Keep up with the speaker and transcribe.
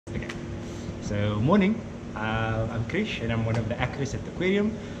So morning, I'm Krish and I'm one of the aquarists at the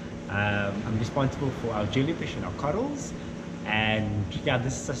aquarium. I'm responsible for our jellyfish and our corals, and yeah,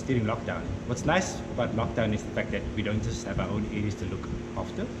 this is us during lockdown. What's nice about lockdown is the fact that we don't just have our own areas to look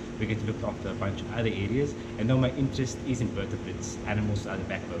after, we get to look after a bunch of other areas. And though my interest is invertebrates, animals are the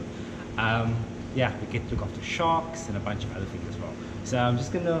backbone, yeah, we get to look after sharks and a bunch of other things as well. So I'm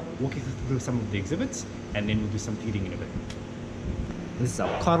just gonna walk you through some of the exhibits and then we'll do some feeding in a bit. This is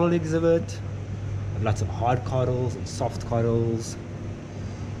our coral exhibit. We have lots of hard corals and soft corals.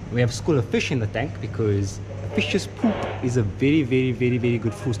 We have a school of fish in the tank because a fish's poop is a very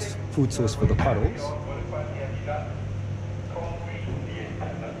good food source for the corals.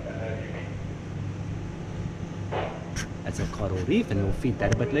 That's a coral reef and we'll feed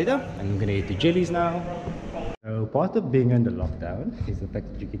that a bit later. And I'm gonna eat the jellies now. So part of being under lockdown is the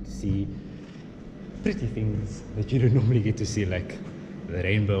fact that you get to see pretty things that you don't normally get to see, like the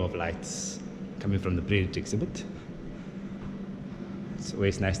rainbow of lights coming from the predator exhibit. It's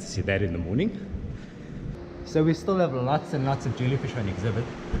always nice to see that in the morning. So we still have lots and lots of jellyfish on exhibit.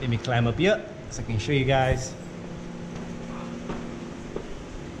 Let me climb up here so I can show you guys.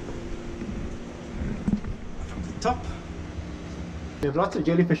 From the top. We have lots of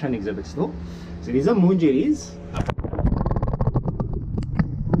jellyfish on exhibit still. So these are moon jellies.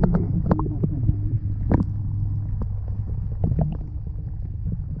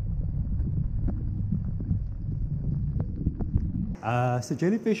 So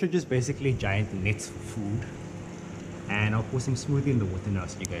jellyfish are just basically giant nets for food, and I'll pour some smoothie in the water now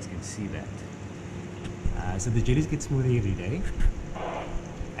so you guys can see that. So the jellies get smoothie every day,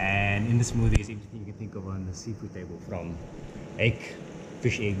 and in the smoothie is everything you can think of on the seafood table, from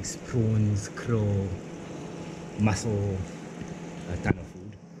fish eggs, prawns, krill, mussel, a ton of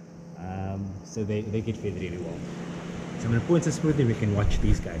food. So they get fed really well. So I'm going to pour in some smoothie. We can watch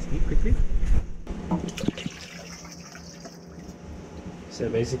these guys eat quickly. So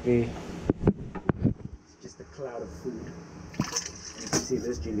basically, it's just a cloud of food. You can see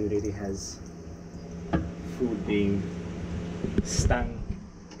this jelly already has food being stung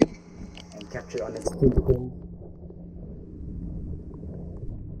and captured on its tentacle.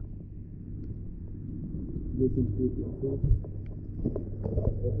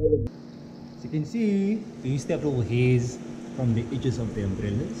 So you can see, they used to have little hairs from the edges of the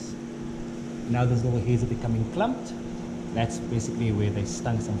umbrellas. Now those little hairs are becoming clumped. That's basically where they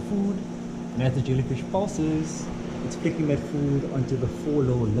stung some food, and as the jellyfish pulses, it's flicking that food onto the 4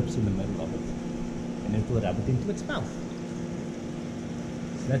 lower lips in the middle of it, and it will rub it into its mouth.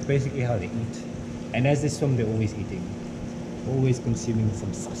 So that's basically how they eat. And as they swim, they're always eating, always consuming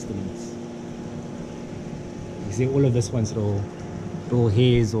some sustenance. You see all of this one's little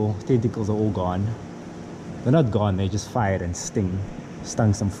hairs or tentacles are all gone. They're not gone, they just fired and stung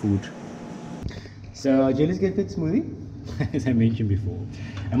some food. So jellies get fed smoothie, as I mentioned before.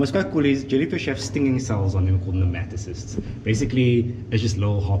 And what's quite cool is jellyfish have stinging cells on them called nematocysts. Basically, it's just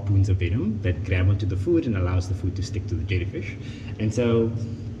little harpoons of venom that grab onto the food and allows the food to stick to the jellyfish. And so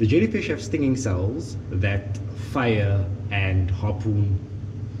the jellyfish have stinging cells that fire and harpoon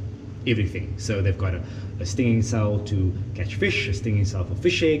everything. So they've got a stinging cell to catch fish, a stinging cell for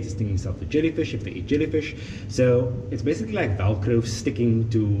fish eggs, a stinging cell for jellyfish if they eat jellyfish. So it's basically like Velcro sticking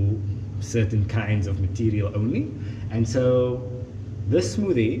to certain kinds of material only. And so this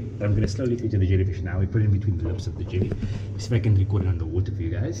smoothie that I'm going to slowly feed to the jellyfish now, we put it in between the lips of the jelly. See if I can record it underwater for you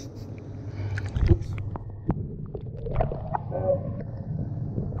guys. Oops.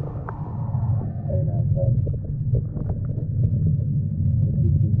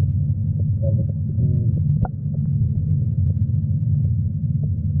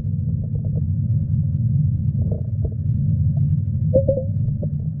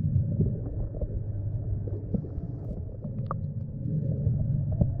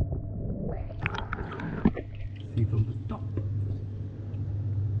 See from the top.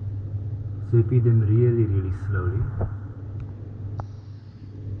 So feed them really slowly.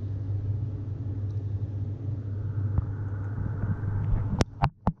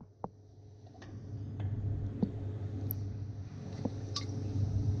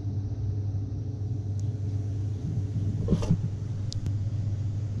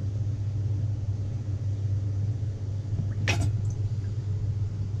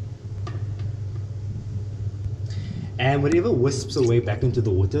 And whatever wisps away back into the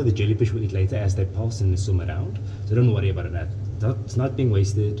water, the jellyfish will eat later as they pulse and swim around. So don't worry about that. It's not being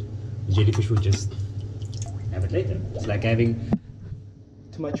wasted. The jellyfish will just have it later. It's like having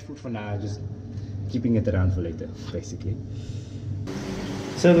too much food for now, just keeping it around for later, basically.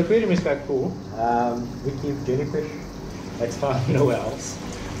 So the aquarium is quite cool. We keep jellyfish that's found nowhere else.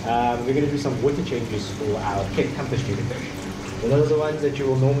 we're going to do some water changes for our Cape Compass jellyfish. So those are the ones that you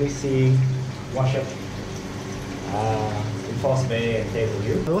will normally see wash up in False Bay and Table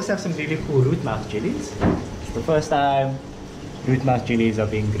View. We also have some really cool root mouth jellies. It's the first time root mouth jellies are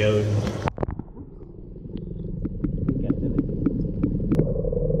being grown.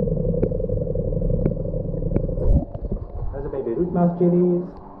 Those are baby root mouth jellies.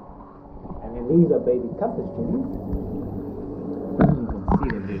 And then these are baby compass jellies. You can see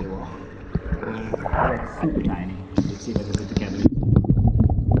them really well. They're super tiny. Let's see if I can put together.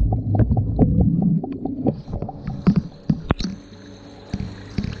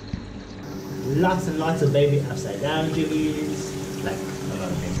 Lots and lots of baby upside down jellies, like a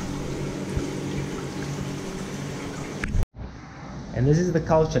lot of things. And this is the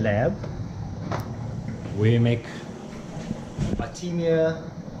culture lab. We make Artemia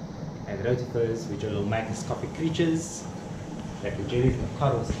and rotifers, which are little microscopic creatures that the jellies and the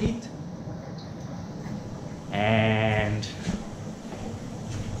corals eat. And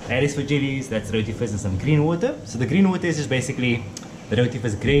that is for jellies, that's rotifers and some green water. So the green water is just basically the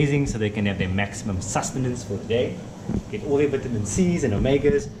rotifers grazing so they can have their maximum sustenance for the day. Get all their vitamin C's and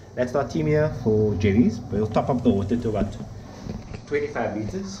omegas. That's the Artemia for jellies. We'll top up the water to about 25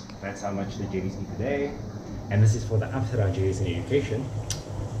 liters. That's how much the jellies eat a day. And this is for the Amsterdam jellies in education.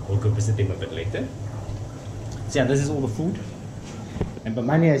 We'll go visit them a bit later. So yeah, this is all the food. And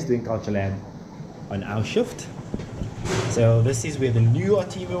Bamania is doing culture lab on our shift. So this is where the new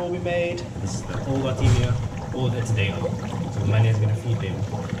Artemia will be made. This is the old Artemia. Oh, that's day old. So Bamania is going to feed them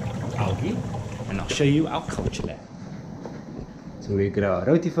algae. And I'll show you our culture lab. So we grow our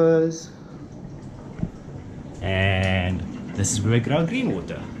rotifers. And this is where we grow our green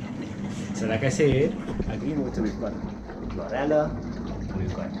water. So like I said, our green water we've got chlorella,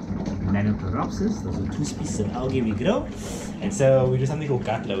 we've got Nanochloropsis. Those are two species of algae we grow. And so we do something called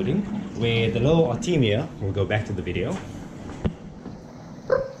gut loading, where the little Artemia, we'll go back to the video.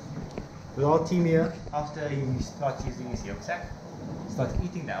 The Artemia, after he starts using his yolk sac, starts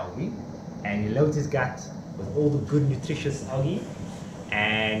eating the algae, and he loads his gut with all the good nutritious algae,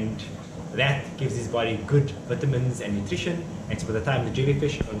 and that gives his body good vitamins and nutrition. And so by the time the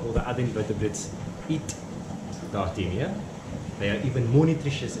jellyfish and all the other invertebrates eat the Artemia, they are even more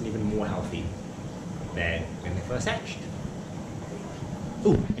nutritious and even more healthy than when they first hatched.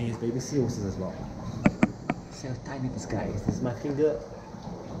 Oh, and his baby seahorses as well. See how tiny this guy is. This is my finger.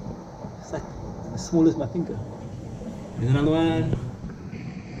 It's like as small as my finger. There's another one.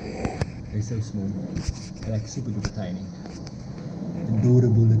 They're so small. They're like super duper tiny.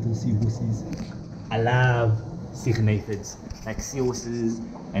 Adorable little seahorses. I love cygnathids, like seahorses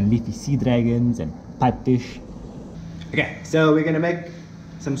and leafy sea dragons and pipefish. Okay, so we're gonna make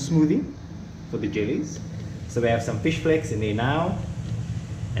some smoothie for the jellies. So we have some fish flakes in there now,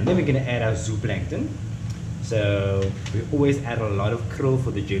 and then we're gonna add our zooplankton. So we always add a lot of krill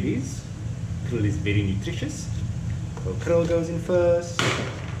for the jellies. Krill is very nutritious. So krill goes in first.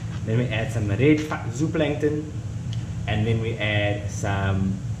 Then we add some red zooplankton, and then we add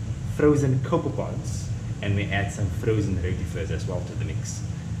some frozen copepods, and we add some frozen rotifers as well to the mix.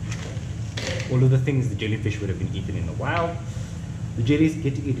 All of the things the jellyfish would have been eaten in the wild. The jellies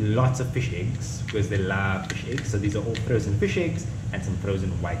get to eat lots of fish eggs because they love fish eggs. So these are all frozen fish eggs and some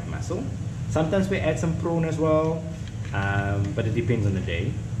frozen white mussel. Sometimes we add some prawn as well, but it depends on the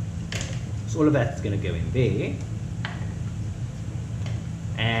day. So all of that's going to go in there.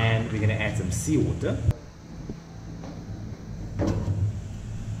 And we're going to add some seawater.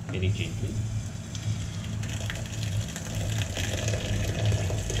 Very gently.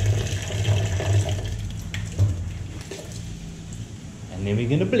 And then we're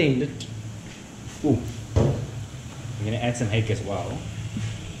going to blend it. Ooh. We're going to add some hake as well.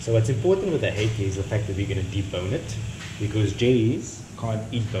 So what's important with the hake is the fact that we're going to debone it, because jellies can't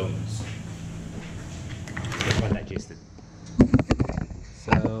eat bones. They can't digest it.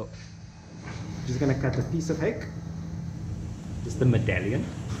 So I'm just going to cut a piece of hake, just the medallion.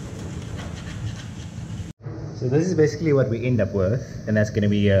 So this is basically what we end up with, and that's going to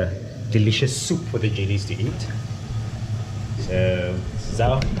be a delicious soup for the jellies to eat. So this is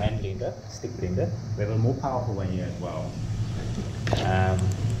our hand blender, stick blender. We have a more powerful one here as well.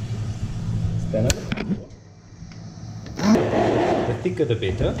 The thicker the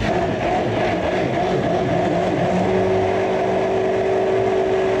better.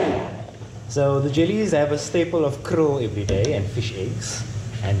 So the jellies have a staple of krill every day, and fish eggs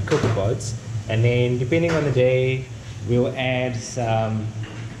and copepods, and then depending on the day we'll add some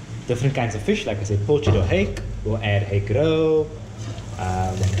different kinds of fish. Like I said, pilchard or hake. We'll add hake roe,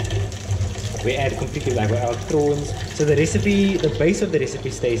 we add completely like our prawns. So the recipe, the base of the recipe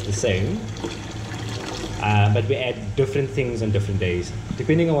stays the same, but we add different things on different days,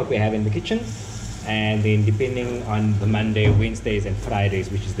 depending on what we have in the kitchen, and then depending on the Monday, Wednesdays, and Fridays,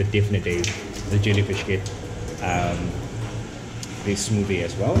 which is the definite days, the jellyfish get their smoothie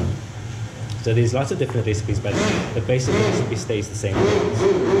as well. So there's lots of different recipes, but the base of the recipe stays the same.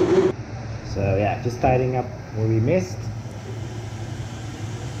 So yeah, just tidying up where we missed.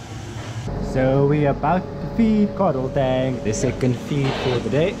 So we're about to feed Coral Tank, the second feed for the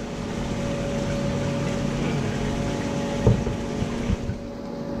day.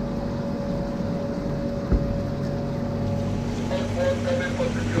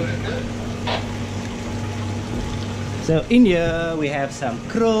 So in here we have some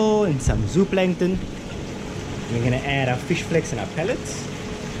krill and some zooplankton. We're gonna add our fish flakes and our pellets.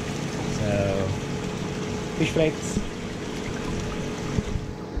 So fish flakes.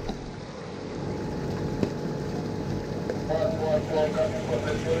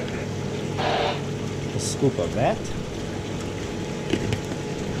 A scoop of that.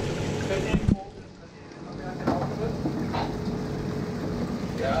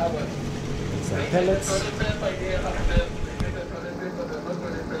 Some pellets.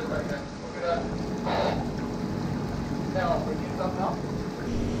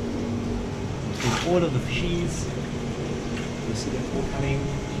 All of the fishies. You see them all coming.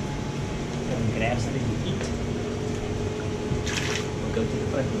 Go and grab something to eat. We'll go to the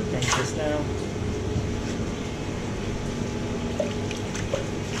front of the tank just now.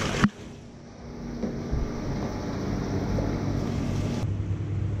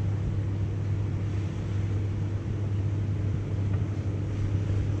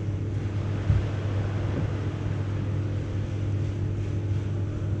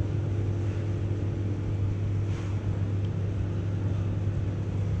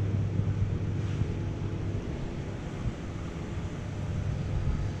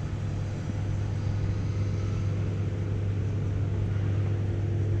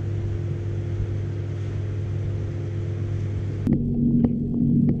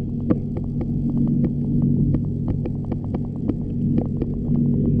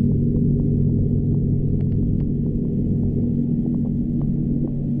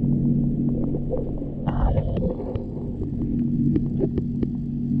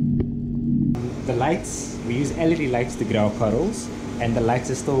 The lights, we use LED lights to grow our corals, and the lights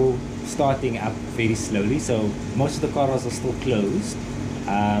are still starting up very slowly, so most of the corals are still closed,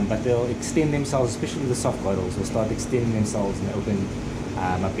 but they'll extend themselves, especially the soft corals will start extending themselves and open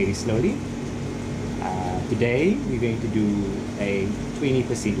up very slowly. Today we're going to do a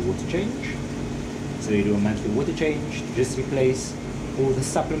 20% water change. So we do a monthly water change to just replace all the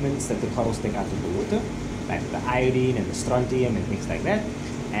supplements that the corals take out of the water, like the iodine and the strontium and things like that.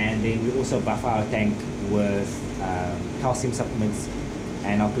 And then we also buffer our tank with calcium supplements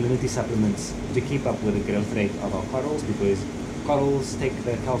and alkalinity supplements to keep up with the growth rate of our corals, because corals take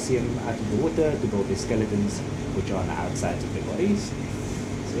the calcium out of the water to build their skeletons, which are on the outsides of their bodies.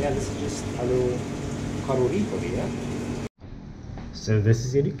 So yeah, this is just a little coral reef over here. So this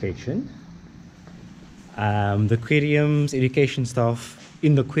is education. The aquarium's education staff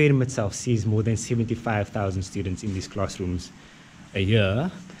in the aquarium itself sees more than 75,000 students in these classrooms a year,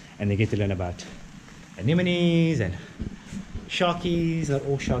 and they get to learn about anemones and sharkies. Not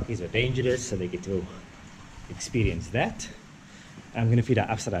all sharkies are dangerous, so they get to experience that. I'm going to feed our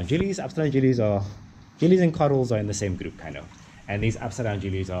upside down jellies. Upside down jellies are, jellies and corals are in the same group kind of, and these upside down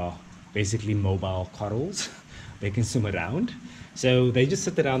jellies are basically mobile corals. They can swim around, so they just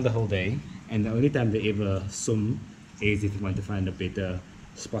sit around the whole day, and the only time they ever swim is if you want to find a better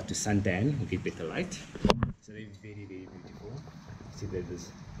spot to suntan or get better light. So they're very, very beautiful. See, there's this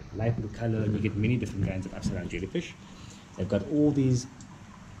light blue color, and you get many different kinds of upside down jellyfish. They've got all these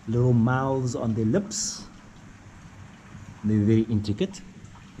little mouths on their lips. They're very intricate,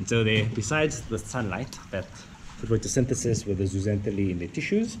 and so they, besides the sunlight, that for photosynthesis with the zooxanthellae in their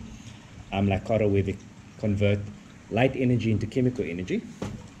tissues, like coral, where they convert light energy into chemical energy,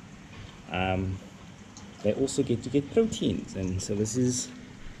 they also get to get proteins. And so this is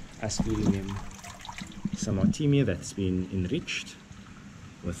us feeding them some artemia that's been enriched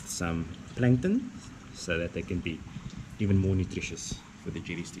with some plankton, so that they can be even more nutritious for the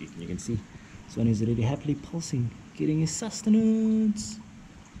jellies to eat. And you can see this one is already happily pulsing, getting his sustenance.